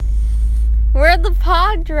the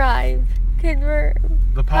pod drive.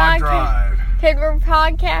 The pod drive. Because we're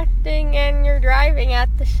podcasting and you're driving at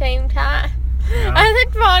the same time. Yeah. I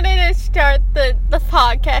just wanted to start the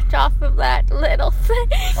podcast off of that little thing.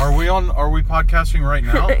 Are we podcasting right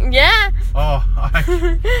now? Yeah. Oh,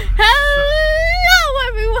 Hello,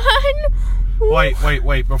 everyone.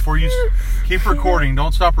 Wait. Before you keep recording,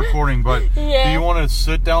 don't stop recording, but Yeah. Do you want a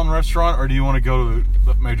sit-down restaurant or do you want to go to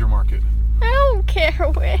the major market? I don't care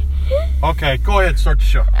where. Okay, go ahead, start the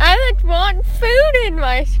show. I just want food in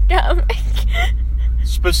my stomach.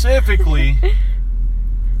 Specifically,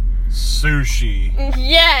 sushi.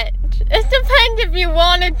 Yet. It depends if you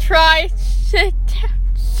want to try sit-down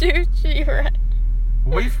sushi, right?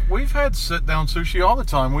 We've had sit-down sushi all the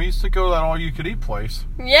time. We used to go to that all-you-could-eat place.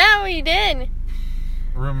 Yeah, we did.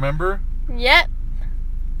 Remember? Yep.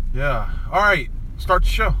 Yeah. All right, start the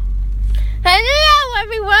show. Hello,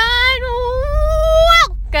 everyone.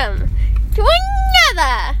 Welcome to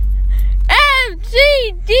another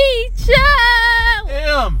MCD SHOW.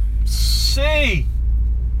 MCD.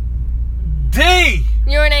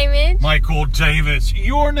 Your name is? Michael Davis.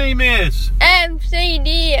 Your name is?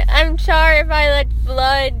 MCD. I'm sorry if I let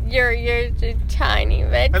blood your ears a tiny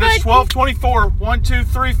bit. And it's 12:24. 1, 2,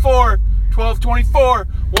 3, 4. 12:24.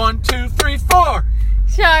 1, 2, 3, 4.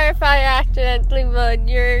 Sorry if I accidentally blowed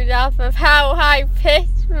yours off of how high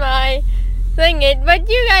pitched my thing is, but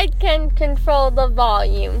you guys can control the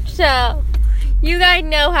volume, so you guys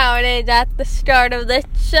know how it is at the start of the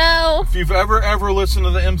show. If you've ever listened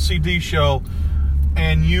to the MCD show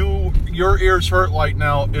and your ears hurt right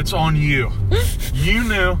now, it's on you. You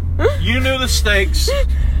knew the stakes.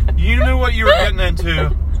 You knew what you were getting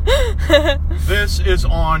into. This is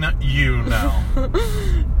on you now.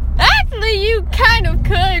 Actually, you kind of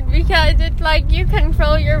could, because it's like you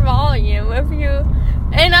control your volume.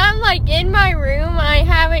 And I'm like in my room, I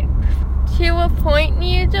have it to a point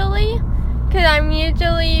usually, because I'm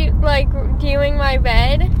usually like doing my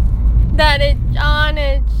bed, that it's on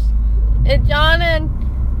a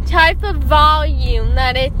type of volume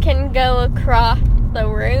that it can go across the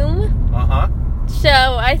room. So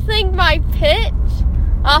I think my pitch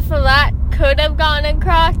off of that could have gone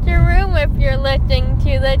across your room if you're listening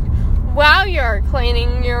to this while you're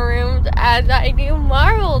cleaning your rooms, as I do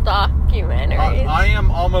Marvel documentaries. I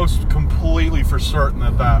am almost completely for certain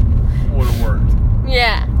that would have worked.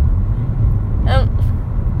 Yeah.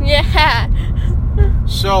 Yeah.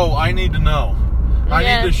 So I need to know. I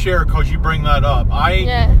need to share because you bring that up.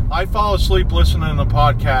 I fall asleep listening to the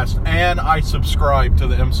podcast and I subscribe to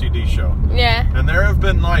the MCD show. Yeah. And there have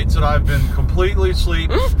been nights that I've been completely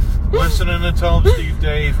asleep, listening to Tell 'em Steve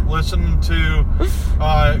Dave, listening to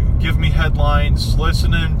Give Me Headlines,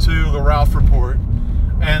 listening to the Ralph Report,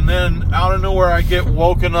 and then out of nowhere I get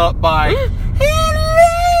woken up by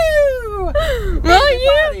hello.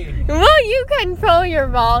 Well, you control your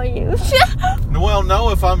volume. Well,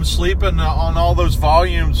 no, if I'm sleeping on all those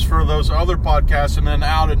volumes for those other podcasts and then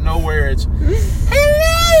out of nowhere it's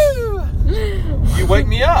hello. You wake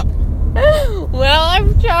me up. Well,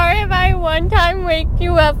 I'm sorry if I one time wake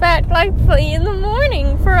you up at like 3 in the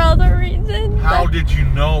morning for other reasons. How did you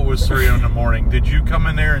know it was 3 in the morning? Did you come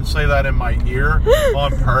in there and say that in my ear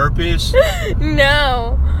on purpose?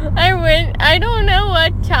 No. I don't know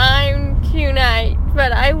what time tonight,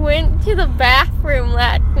 but I went to the bathroom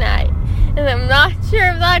last night. And I'm not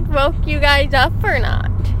sure if that woke you guys up or not.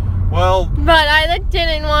 Well... But I just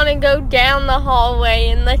didn't want to go down the hallway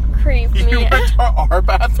and let creep me out. You went to our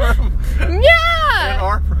bathroom? Yeah! In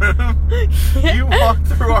our room? You walked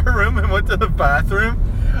through our room and went to the bathroom?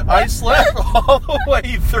 I slept all the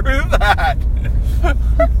way through that.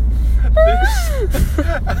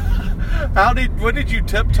 What did you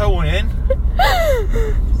tiptoe in?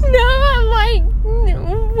 No, I'm like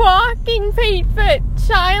walking feet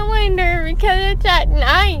Cylinder because it's at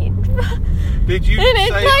night. Did you And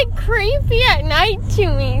it's like creepy at night to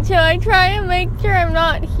me, so I try to make sure I'm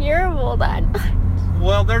not hearable that night.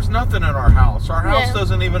 Well, there's nothing in our house. Our house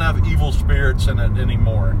doesn't even have evil spirits in it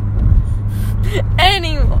anymore.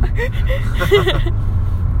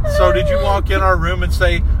 So did you walk in our room and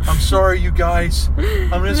say, I'm sorry, you guys.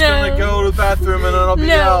 I'm just going to go to the bathroom and then I'll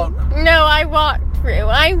be out. No, I walked through.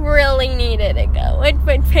 I really needed to go. It's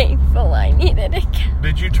been painful. I needed to go.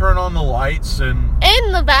 Did you turn on the lights and...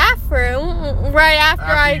 In the bathroom, right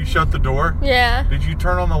after you shut the door? Yeah. Did you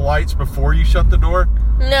turn on the lights before you shut the door?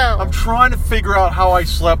 No. I'm trying to figure out how I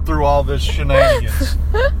slept through all this shenanigans.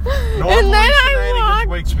 Normally shenanigans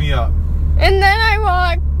wakes me up. And then I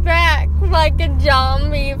walked back like a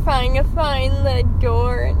zombie trying to find the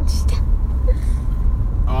door and stuff.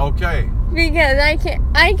 Okay. Because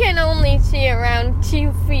I can only see around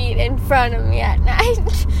 2 feet in front of me at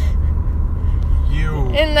night.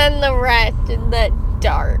 And then the rest in the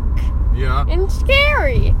dark. Yeah. And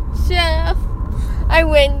scary. So, I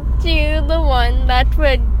went to the one that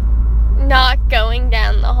was not going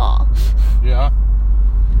down the hall. Yeah.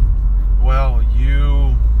 Well,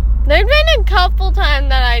 There's been a couple times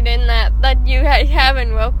that I did that you guys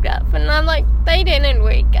haven't woke up. And I'm like, they didn't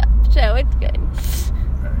wake up. So, it's good.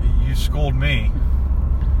 You schooled me.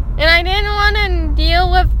 And I didn't want to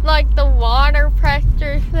deal with, like, the water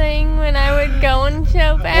pressure thing when I was going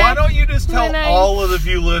so bad. Why don't you just tell all of the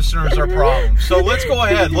view listeners our problem? So let's go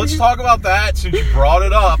ahead. Let's talk about that since you brought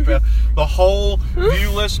it up. The whole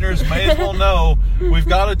view listeners may as well know we've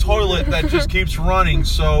got a toilet that just keeps running.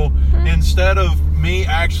 So instead of me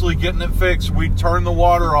actually getting it fixed, we turn the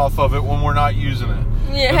water off of it when we're not using it.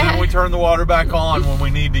 Yeah. And then we turn the water back on when we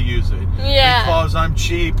need to use it. Yeah. Because I'm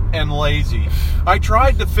cheap and lazy. I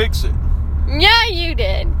tried to fix it. Yeah, you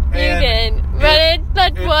did. But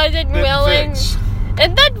that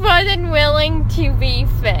wasn't willing to be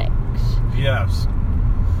fixed. Yes.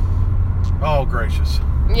 Oh, gracious.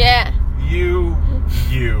 Yeah. You.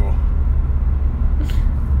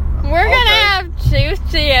 We're gonna have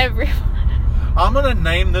sushi, everyone. I'm gonna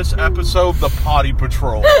name this episode the Potty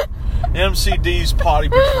Patrol. MCD's Potty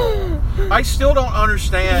Patrol. I still don't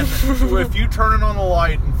understand if you turn it on the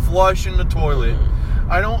light and flush in the toilet.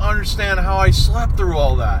 I don't understand how I slept through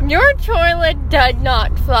all that. Your toilet does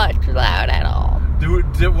not flush loud at all.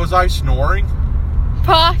 Was I snoring?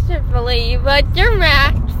 Possibly, but your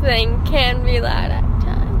mask thing can be loud at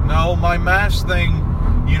times. No, my mask thing,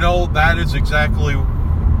 that is exactly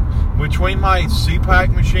between my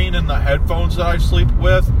CPAP machine and the headphones that I sleep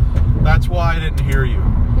with. That's why I didn't hear you.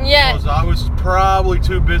 Yeah. Because I was probably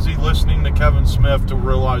too busy listening to Kevin Smith to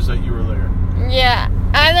realize that you were there. Yeah,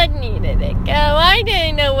 I needed to go. I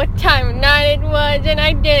didn't know what time of night it was, and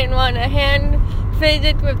I didn't want to hand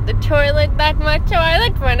visit with the toilet that much, so I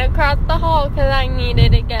went across the hall because I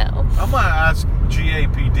needed to go. I'm going to ask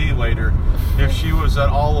GAPD later if she was at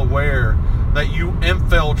all aware that you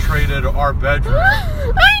infiltrated our bedroom.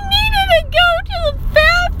 I needed to go to the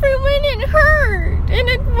bathroom and it hurt, and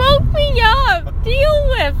it woke me up. Deal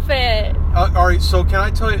with it. All right, so can I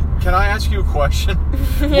ask you a question?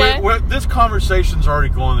 Yeah. This conversation's already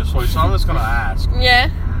going this way, so I'm just going to ask. Yeah.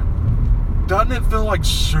 Doesn't it feel like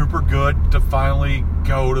super good to finally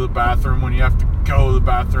go to the bathroom when you have to go to the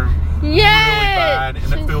bathroom really bad,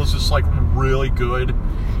 and it feels just like really good?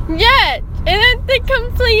 Yes, and it's the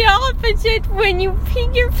complete opposite when you pee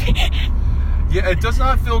your pants. Yeah, it does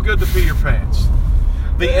not feel good to pee your pants.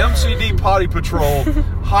 The MCD Potty Patrol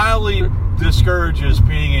highly discourages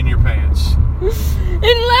peeing in your pants.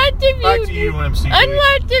 Unless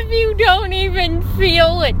if you don't even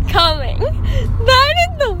feel it coming. That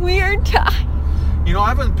is the weird time. I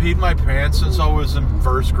haven't peed my pants since I was in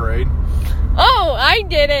first grade. Oh, I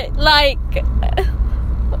did it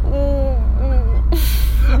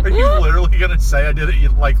Are you literally going to say I did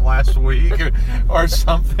it last week or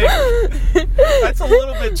something? That's a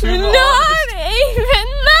little bit too long. Not even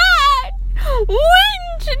that!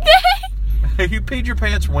 Wednesday! You peed your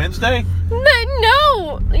pants Wednesday?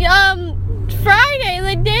 No, Friday,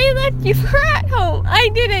 the day that you were at home. I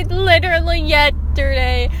did it literally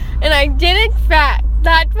yesterday, and I did it fast.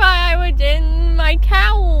 That's why I was in my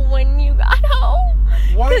towel when you got home.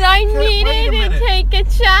 Because I needed to take a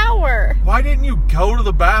shower. Why didn't you go to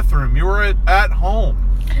the bathroom? You were at home.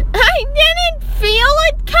 I didn't feel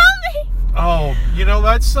it coming. Oh,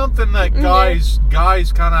 that's something that guys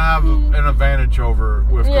kind of have an advantage over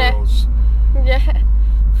with girls. Yeah.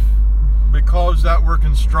 Because that we're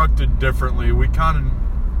constructed differently, we kind of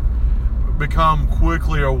become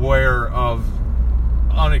quickly aware of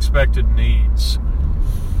unexpected needs.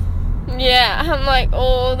 Yeah, I'm like,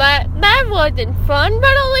 oh, that wasn't fun, but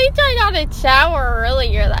at least I got a shower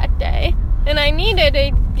earlier that day. And I needed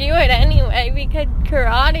to do it anyway because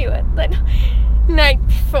karate was the night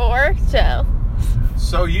before, so.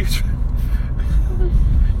 So you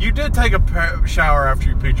did take a shower after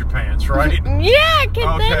you peed your pants, right? Yeah,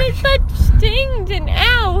 because then it such stings and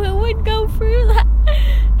ow, who would go through that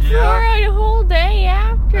for a whole day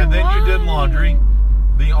after? And then you did laundry.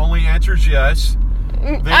 The only answer is yes.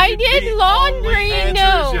 I did laundry,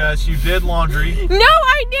 no. Yes, you did laundry. No,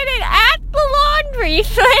 I did it at the laundry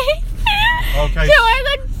place. Okay. So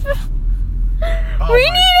we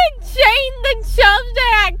need to change the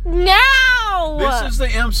subject now. This is the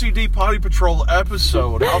MCD Potty Patrol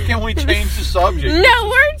episode. How can we change the subject? No,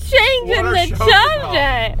 we're changing the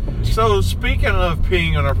subject. So, speaking of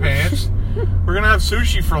peeing in our pants, we're going to have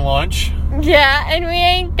sushi for lunch. Yeah, and we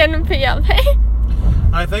ain't going to pee our pants.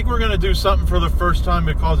 I think we're going to do something for the first time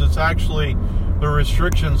because it's actually, the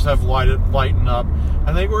restrictions have lightened up.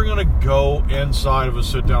 I think we're going to go inside of a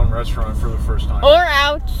sit-down restaurant for the first time.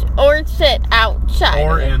 Or sit outside.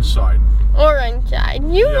 Or inside. Or inside.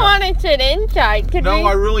 You want to sit inside. No,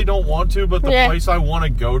 I really don't want to, but the place I want to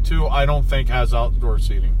go to, I don't think has outdoor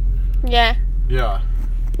seating. Yeah. Yeah.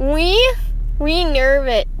 We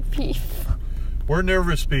nervous people. We're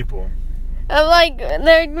nervous people. Like,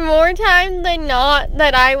 there's more times than not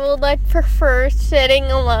that I will, like, prefer sitting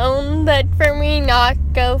alone than for me not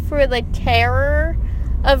go through the terror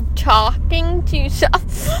of talking to someone.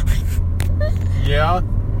 Yeah?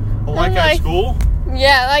 Like at school?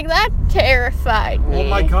 Yeah, like, that terrified me. Oh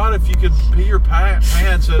my God, if you could pee your pants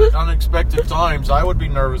at unexpected times, I would be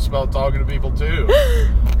nervous about talking to people too.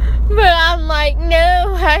 But I'm like,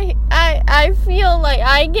 no, I feel like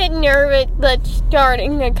I get nervous at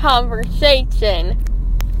starting a conversation.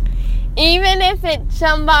 Even if it's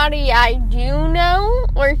somebody I do know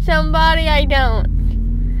or somebody I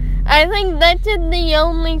don't. I think that's the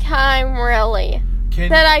only time, really,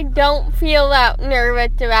 that I don't feel that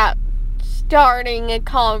nervous about starting a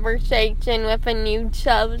conversation with a new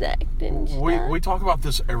subject and stuff. We talk about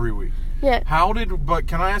this every week. Yeah. But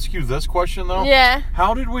can I ask you this question, though? Yeah.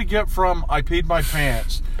 How did we get from I peed my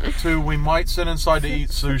pants to we might sit inside to eat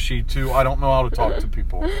sushi to I don't know how to talk to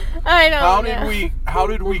people? I don't know. How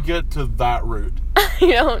did we get to that route? I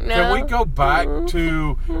don't know. Can we go back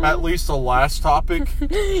to at least the last topic,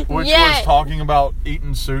 which was talking about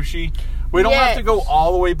eating sushi? We don't have to go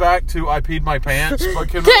all the way back to I peed my pants, but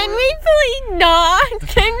can we please not?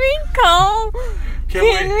 Can we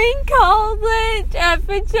call this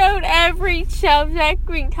episode every subject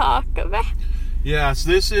we talk about? Yes,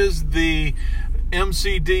 this is the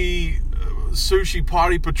MCD Sushi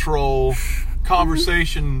Potty Patrol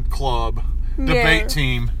Conversation Club debate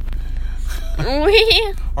team. All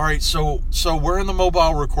right, so we're in the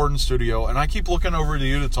mobile recording studio, and I keep looking over to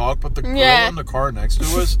you to talk, but the girl in the car next to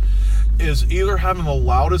us is either having the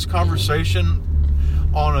loudest conversation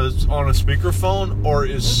on a speakerphone or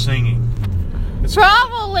is singing. It's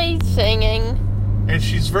probably singing. And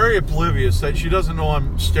she's very oblivious that she doesn't know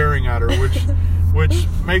I'm staring at her, which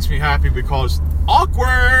makes me happy because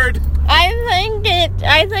awkward. I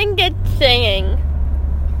think it's singing.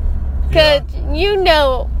 Cause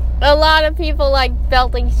a lot of people like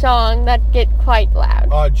belting songs that get quite loud.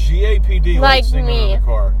 GAPD like singing me. in the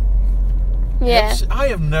car. Yeah. I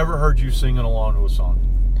have never heard you singing along to a song.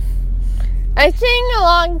 I sing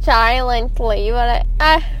along silently, but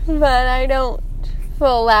I don't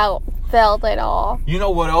full out belt at all. You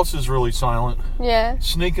know what else is really silent? Yeah.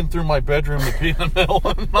 Sneaking through my bedroom to pee in the middle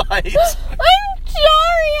of the night. I'm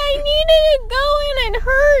sorry, I needed to go in and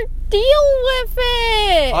deal with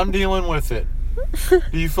it. I'm dealing with it.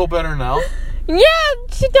 Do you feel better now? Yeah,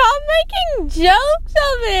 stop making jokes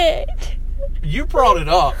of it. You brought it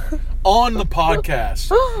up on the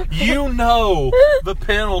podcast. You know the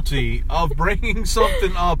penalty of bringing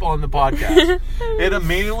something up on the podcast. It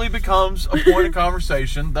immediately becomes a point of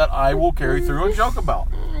conversation that I will carry through and joke about.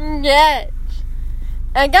 Yes.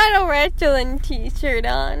 I got a wrestling t-shirt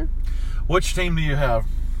on. Which team do you have?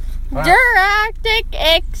 Jurassic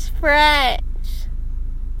Express.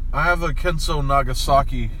 I have a Kenso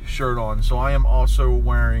Nagasaki shirt on, so I am also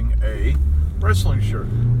wearing a wrestling shirt.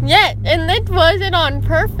 Yeah, and this wasn't on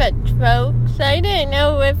purpose, folks. I didn't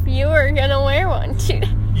know if you were gonna wear one today.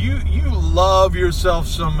 You love yourself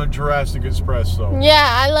some Jurassic Express, though. Yeah,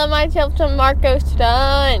 I love myself some Marco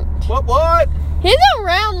Stunt. What? He's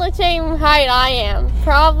around the same height I am.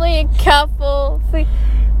 Probably a couple feet,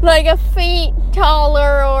 like a feet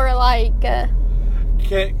taller or like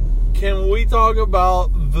Can we talk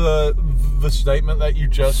about the statement that you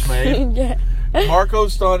just made? Yeah. Marco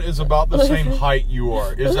Stunt is about the same height you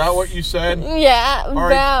are. Is that what you said? Yeah,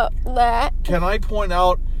 about that. Can I point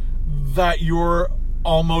out that you're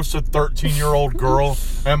almost a 13-year-old girl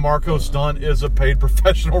and Marco Stunt is a paid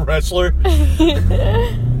professional wrestler?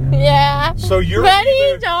 Yeah. So you're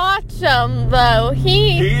he's awesome, though.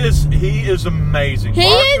 He is amazing.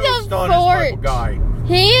 Marco Stunt is my guy.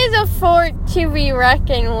 He is a force to be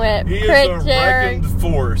reckoned with. He is a reckoned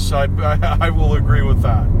force. I will agree with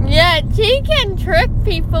that. Yeah, he can trick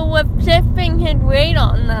people with shifting his weight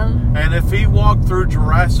on them. And if he walked through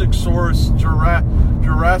Jurassisaurus's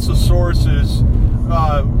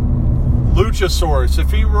Luchasaurus, if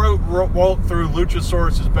he walked through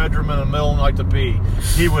Luchasaurus's bedroom in the middle of the night to pee,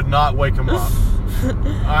 he would not wake him up.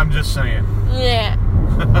 I'm just saying. Yeah.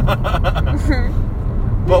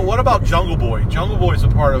 But what about Jungle Boy? Jungle Boy's a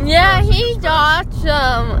part of Jurassic he's Express.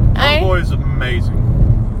 awesome. Jungle Boy is amazing.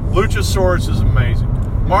 Luchasaurus is amazing.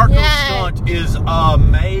 Marco's stunt is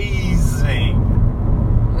amazing.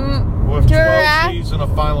 With 12 C's and a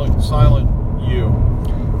silent U.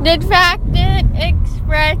 The Tractor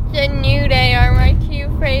Express and New Day are my two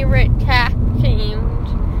favorite tag teams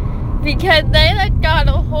because they got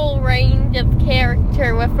a whole range of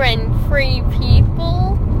character within 3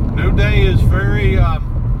 people. New Day is very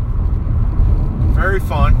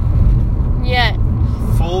fun. Yes.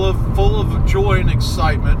 Full of joy and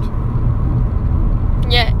excitement.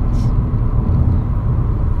 Yes.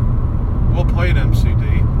 Well played,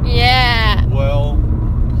 MCD. Yeah. Well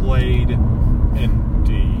played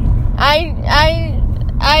indeed.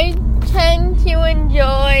 I tend to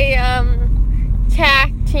enjoy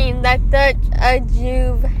tag teams that does a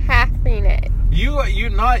Juve happiness. You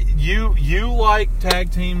like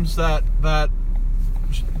tag teams that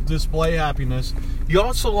display happiness. You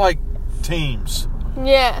also like teams.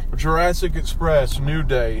 Yeah. Jurassic Express, New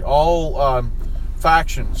Day, all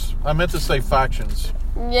factions. I meant to say factions.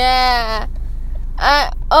 Yeah.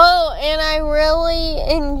 And I really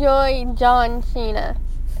enjoy John Cena.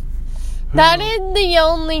 That is the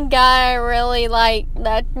only guy I really like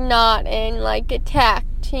that's not in like a tag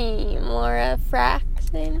team or a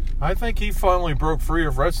faction. I think he finally broke free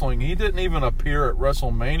of wrestling. He didn't even appear at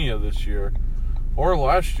WrestleMania this year. Or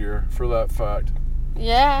last year, for that fact.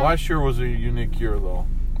 Yeah. Last year was a unique year, though.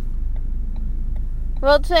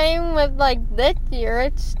 Well, same with like this year.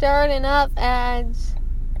 It's starting up as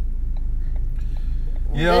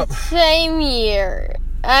the same year.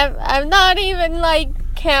 I'm not even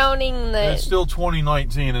like counting this. It's still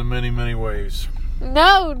 2019 in many, many ways.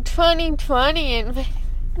 No, 2020 in many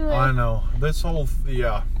ways. I know. This whole,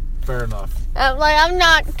 fair enough. I'm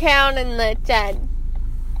not counting this at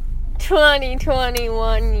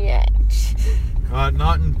 2021 yet.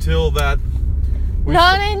 Not until that.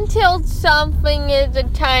 Not until something is a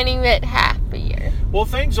tiny bit happier. Well,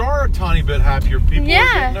 things are a tiny bit happier. People are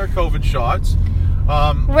getting their COVID shots.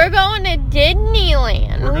 We're going to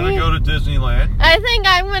Disneyland. We're going to go to Disneyland. I think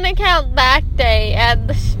I'm going to count that day at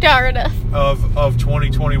the start of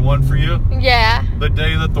 2021 for you? Yeah. The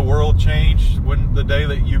day that the world changed, the day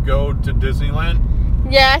that you go to Disneyland?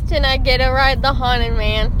 Yes, and I get to ride the Haunted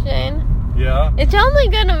Mansion. Yeah. It's only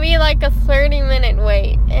going to be like a 30-minute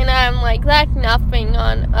wait, and I'm like, that's nothing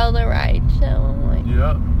on other rides, so I'm like...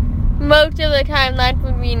 Yeah. Most of the time that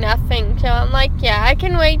would be nothing, so I'm like, yeah, I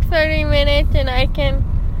can wait 30 minutes, and I can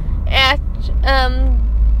ask,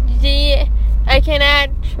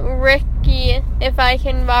 Ricky if I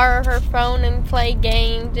can borrow her phone and play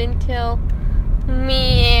games until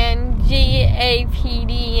me and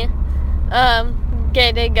GAPD,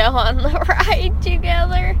 get to go on the ride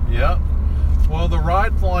together. Yeah. Well, the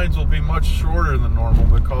ride lines will be much shorter than normal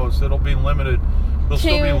because it'll be limited. There'll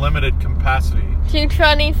still be limited capacity. To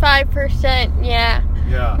 25%, yeah.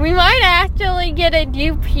 Yeah. We might actually get a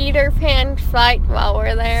new Peter Pan flight while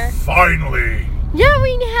we're there. Finally! Yeah,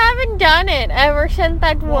 we haven't done it ever since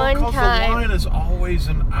that one time. Because the line is always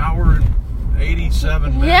an hour and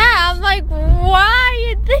 87 minutes. Yeah, I'm like, why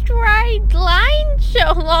is this line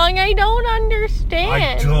so long? I don't understand.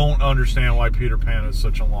 I don't understand why Peter Pan is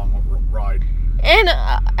such a long ride. And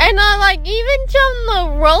like, even some of the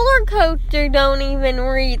roller coasters don't even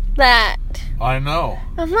reach that. I know.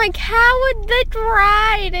 I'm like, how would this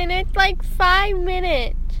ride? And it's like 5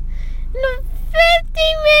 minutes. And a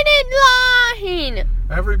 50-minute line.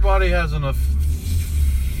 Everybody has an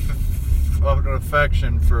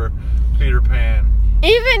affection for Peter Pan.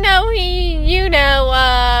 Even though he,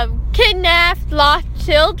 kidnapped lost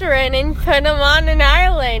children and put them on an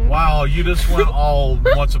island. Wow, you just went all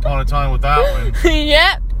Once Upon a Time with that one.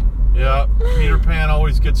 Yep. Yeah, Peter Pan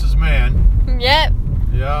always gets his man. Yep.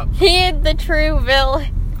 Yeah. He is the true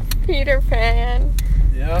villain, Peter Pan.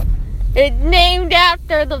 Yeah. It's named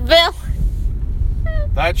after the villain.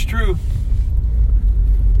 That's true.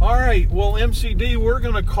 All right, well, MCD, we're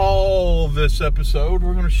going to call this episode.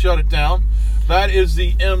 We're going to shut it down. That is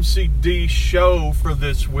the MCD show for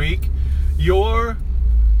this week. Your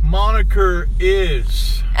moniker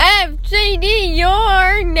is... MCD,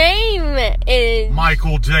 your name is...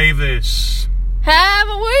 Michael Davis. Have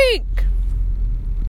a week.